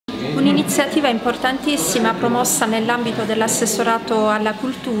Un'iniziativa importantissima promossa nell'ambito dell'assessorato alla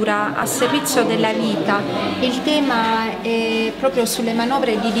cultura a servizio della vita. Il tema è proprio sulle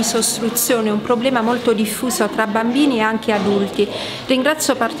manovre di disostruzione, un problema molto diffuso tra bambini e anche adulti.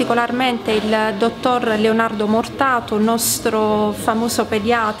 Ringrazio particolarmente il dottor Leonardo Mortato, il nostro famoso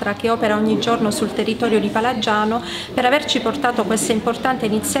pediatra che opera ogni giorno sul territorio di Palagiano, per averci portato questa importante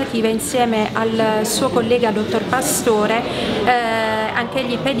iniziativa insieme al suo collega dottor Pastore, anche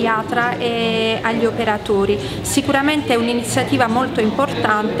egli pediatra, e agli operatori. Sicuramente è un'iniziativa molto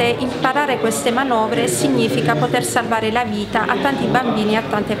importante. Imparare queste manovre significa poter salvare la vita a tanti bambini e a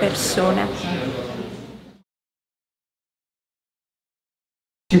tante persone.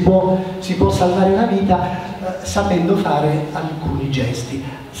 Si può salvare la vita sapendo fare alcuni gesti,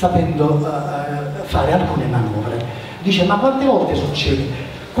 sapendo fare alcune manovre. Dice, ma quante volte succede?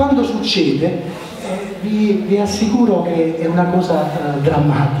 Quando succede vi assicuro che è una cosa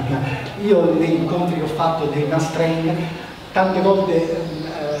drammatica. Io negli incontri che ho fatto dei mass train tante volte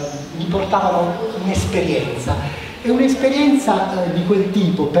mi portavano un'esperienza, e un'esperienza di quel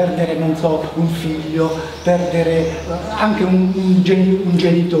tipo, perdere, non so, un figlio, perdere anche un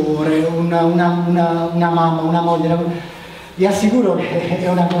genitore, una mamma, una moglie, vi assicuro che è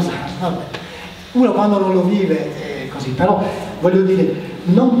una cosa, vabbè, uno quando non lo vive è così, però voglio dire,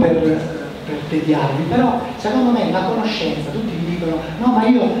 non per tediarvi, però secondo me la conoscenza, tutti vi dicono no, ma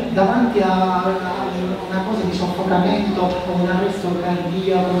io davanti a una cosa di soffocamento o un arresto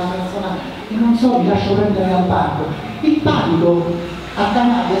cardiaco, una persona che non so, mi lascio prendere al parco. Il panico a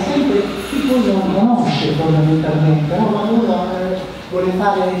Canale sempre chi poi non conosce fondamentalmente, no? Quando uno vuole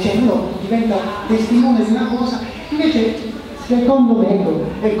fare, cioè uno diventa testimone di una cosa, invece secondo me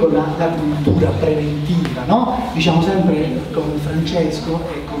ecco la cultura preventiva, no? Diciamo sempre con Francesco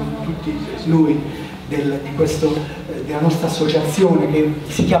e con tutti noi della nostra associazione che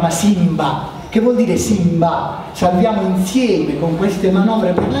si chiama Simba, che vuol dire Simba, salviamo insieme con queste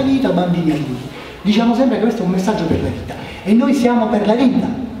manovre per la vita bambini e adulti. Diciamo sempre che questo è un messaggio per la vita e noi siamo per la vita,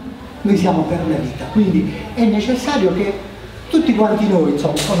 quindi è necessario che tutti quanti noi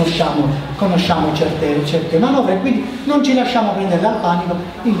insomma, conosciamo certe manovre, quindi non ci lasciamo prendere dal panico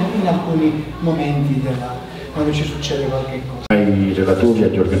in alcuni momenti quando ci succede qualche cosa. Ai relatori e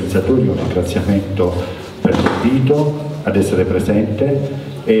agli organizzatori un ringraziamento per l'invito ad essere presente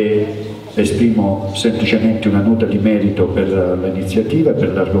e esprimo semplicemente una nota di merito per l'iniziativa e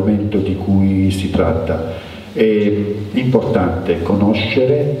per l'argomento di cui si tratta. È importante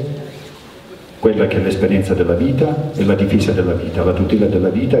conoscere quella che è l'esperienza della vita e la difesa della vita. La tutela della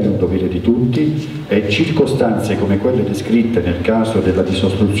vita è un dovere di tutti e circostanze come quelle descritte nel caso della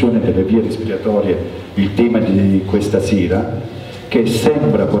disostruzione delle vie respiratorie, il tema di questa sera, che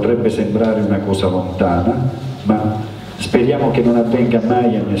potrebbe sembrare una cosa lontana, ma speriamo che non avvenga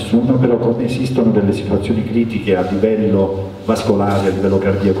mai a nessuno, però come esistono delle situazioni critiche a livello vascolare, a livello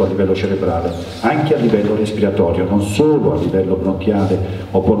cardiaco, a livello cerebrale, anche a livello respiratorio, non solo a livello bronchiale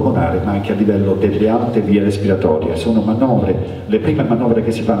o polmonare, ma anche a livello delle alte vie respiratorie. Sono manovre, le prime manovre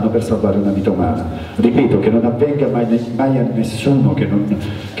che si fanno per salvare una vita umana. Ripeto, che non avvenga mai a nessuno, che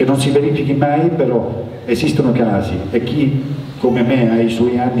non si verifichi mai, però esistono casi e chi come me ha i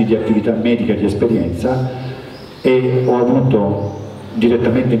suoi anni di attività medica, di esperienza, e ho avuto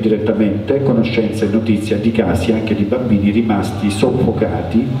direttamente e indirettamente conoscenza e notizia di casi anche di bambini rimasti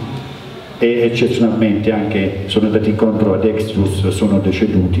soffocati e eccezionalmente anche sono andati incontro ad extus, sono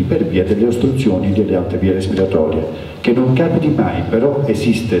deceduti per via delle ostruzioni delle alte vie respiratorie, che non capiti mai, però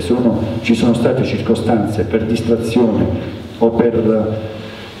esiste, ci sono state circostanze per distrazione o per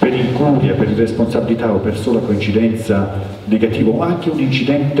incuria, per irresponsabilità o per sola coincidenza negativa, o anche un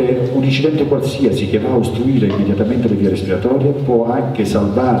incidente qualsiasi che va a ostruire immediatamente le vie respiratorie, può anche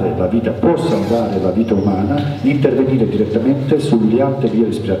salvare la vita, umana, intervenire direttamente sulle alte vie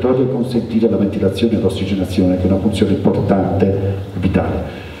respiratorie e consentire la ventilazione e l'ossigenazione, che è una funzione importante, vitale.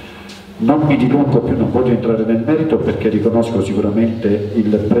 Non mi dilungo più, non voglio entrare nel merito perché riconosco sicuramente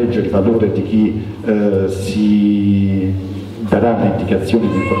il pregio e il valore di chi si darà le indicazioni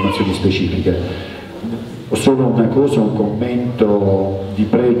di informazioni specifiche. Solo una cosa, un commento di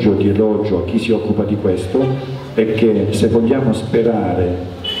pregio, di elogio a chi si occupa di questo, è che se vogliamo sperare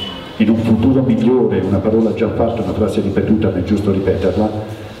in un futuro migliore, una parola già fatta, una frase ripetuta, ma è giusto ripeterla,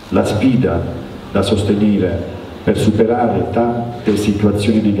 la sfida da sostenere per superare tante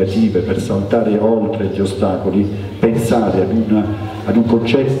situazioni negative, per saltare oltre gli ostacoli, pensare ad un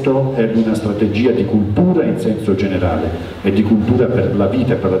concetto e ad una strategia di cultura in senso generale e di cultura per la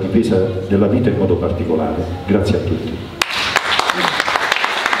vita e per la difesa della vita in modo particolare. Grazie a tutti.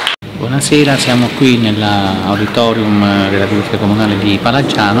 Buonasera, siamo qui nell'auditorium della Biblioteca comunale di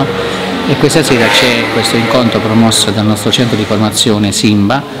Palagiano e questa sera c'è questo incontro promosso dal nostro centro di formazione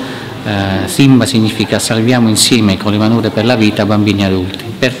Simba. Simba significa Salviamo insieme con le manovre per la vita bambini e adulti.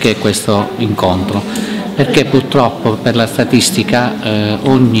 Perché questo incontro? Perché purtroppo per la statistica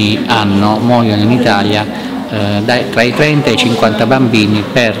ogni anno muoiono in Italia tra i 30 e i 50 bambini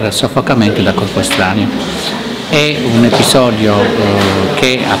per soffocamento da corpo estraneo. È un episodio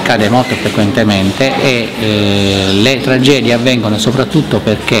che accade molto frequentemente e le tragedie avvengono soprattutto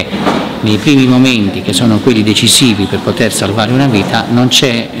perché nei primi momenti, che sono quelli decisivi per poter salvare una vita, non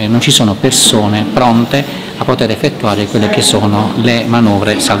ci sono persone pronte a poter effettuare quelle che sono le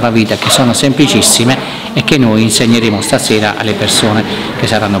manovre salvavita, che sono semplicissime e che noi insegneremo stasera alle persone che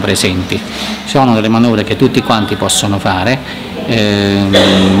saranno presenti. Sono delle manovre che tutti quanti possono fare.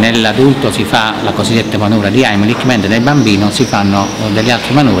 Nell'adulto si fa la cosiddetta manovra di Heimlich, mentre nel bambino si fanno delle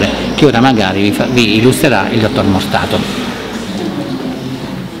altre manovre che ora magari vi illustrerà il dottor Mortato.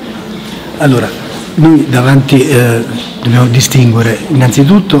 Allora, noi davanti dobbiamo distinguere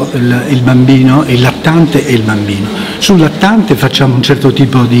innanzitutto il bambino, il lattante e il bambino. Sul lattante facciamo un certo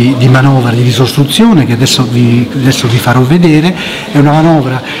tipo di manovra di disostruzione che adesso vi farò vedere. È una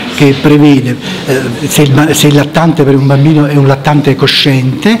manovra che prevede, se il lattante per un bambino è un lattante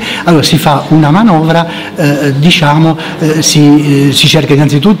cosciente, allora si fa una manovra, si cerca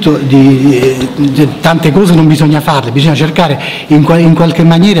innanzitutto tante cose non bisogna farle, bisogna cercare in qualche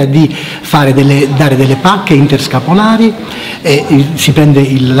maniera di dare delle pacche interscapolari, si prende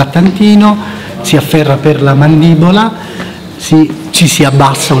il lattantino, si afferra per la mandibola, ci si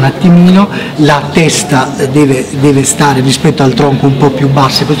abbassa un attimino, la testa deve stare rispetto al tronco un po' più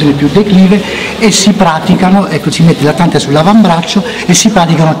bassa, posizione più declive, e si praticano, ecco, si mette il lattante sull'avambraccio e si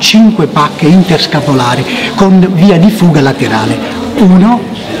praticano 5 pacche interscapolari con via di fuga laterale, 1,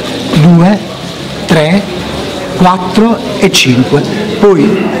 2, 3, 4 e 5.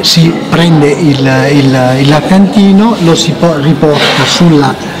 Poi si prende il lattantino, lo si riporta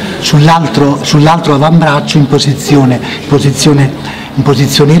sull'altro avambraccio in posizione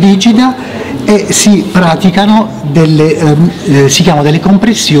rigida e si praticano si chiamano delle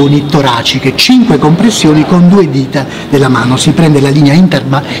compressioni toraciche, 5 compressioni con 2 dita della mano. Si prende la linea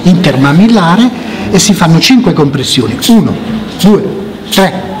intermammillare e si fanno 5 compressioni, 1, 2,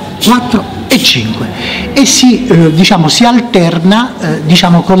 3, 4 e 5, e si alterna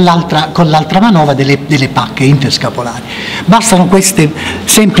con l'altra manovra delle pacche interscapolari. Bastano queste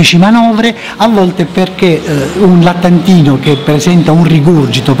semplici manovre, a volte perché un lattantino che presenta un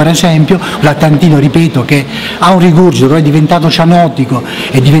rigurgito, per esempio, un lattantino, ripeto, che ha un rigurgito, però è diventato cianotico,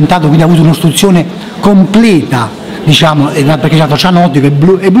 quindi ha avuto un'ostruzione completa, perché è stato cianotico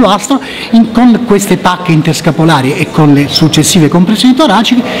e bluastro, con queste pacche interscapolari e con le successive compressioni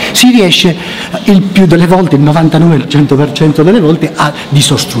toraciche si riesce il più delle volte, il 99-100% delle volte, a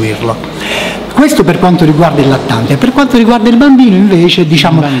disostruirlo. Questo per quanto riguarda il lattante. Per quanto riguarda il bambino invece,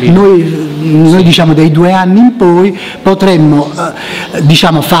 noi dai 2 anni in poi potremmo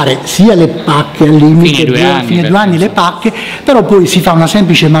fare sia le pacche al limite, fine 2 anni le pacche, però poi si fa una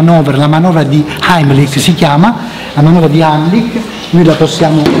semplice manovra, la manovra di Heimlich si chiama, la manovra di Heimlich. Noi la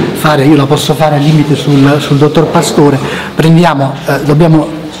possiamo fare, io la posso fare al limite sul dottor Pastore.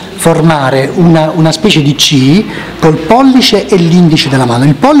 Dobbiamo formare una specie di C col pollice e l'indice della mano.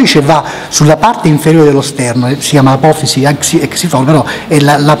 Il pollice va sulla parte inferiore dello sterno, si chiama apofisi exiforme, però è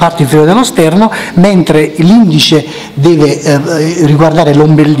la parte inferiore dello sterno, mentre l'indice deve riguardare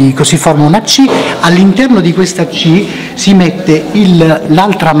l'ombelico. Si forma una C, all'interno di questa C si mette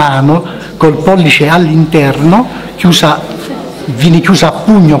l'altra mano col pollice all'interno, viene chiusa a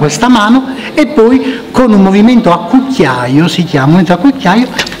pugno questa mano, e poi con un movimento a cucchiaio, si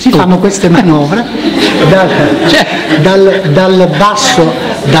fanno queste manovre dal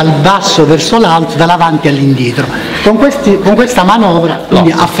basso verso l'alto, dall'avanti all'indietro. Con questa manovra,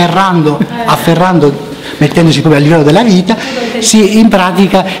 quindi afferrando, mettendosi proprio a livello della vita, in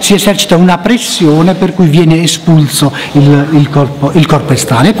pratica si esercita una pressione per cui viene espulso il corpo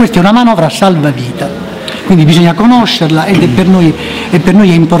estraneo, e questa è una manovra salvavita. Quindi bisogna conoscerla, ed per noi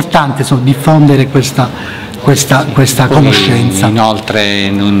è importante diffondere questa conoscenza. Inoltre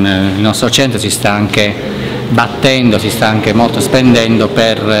il nostro centro si sta anche battendo, si sta anche molto spendendo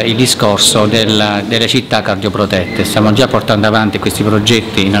per il discorso delle città cardioprotette. Stiamo già portando avanti questi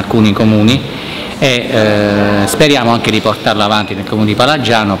progetti in alcuni comuni e speriamo anche di portarlo avanti nel comune di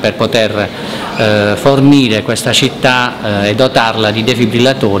Palagiano per poter fornire questa città e dotarla di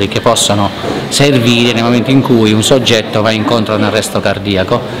defibrillatori che possano servire nel momento in cui un soggetto va incontro a un arresto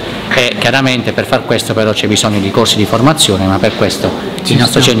cardiaco. E chiaramente per far questo però c'è bisogno di corsi di formazione, ma per questo il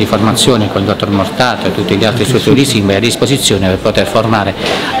nostro centro di formazione con il dottor Mortato e tutti gli altri istruttori di Simba è a disposizione per poter formare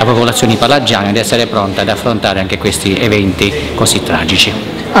la popolazione palagiana ed essere pronta ad affrontare anche questi eventi così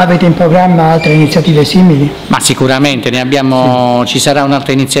tragici. Avete in programma altre iniziative simili? Ma sicuramente ne abbiamo, ci sarà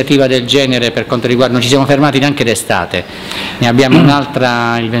un'altra iniziativa del genere per quanto riguarda, non ci siamo fermati neanche d'estate, ne abbiamo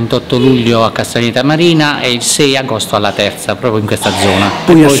un'altra il 28 luglio a Castagneta Marina e il 6 agosto alla Terza, proprio in questa zona.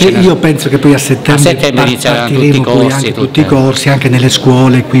 Poi io penso che poi a settembre inizieranno tutti i corsi, anche nelle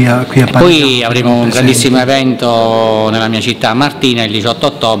scuole qui a Palagiano. Poi avremo un grandissimo evento nella mia città Martina il 18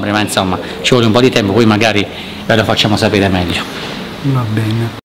 ottobre, ma insomma ci vuole un po' di tempo, poi magari ve lo facciamo sapere meglio. Va bene.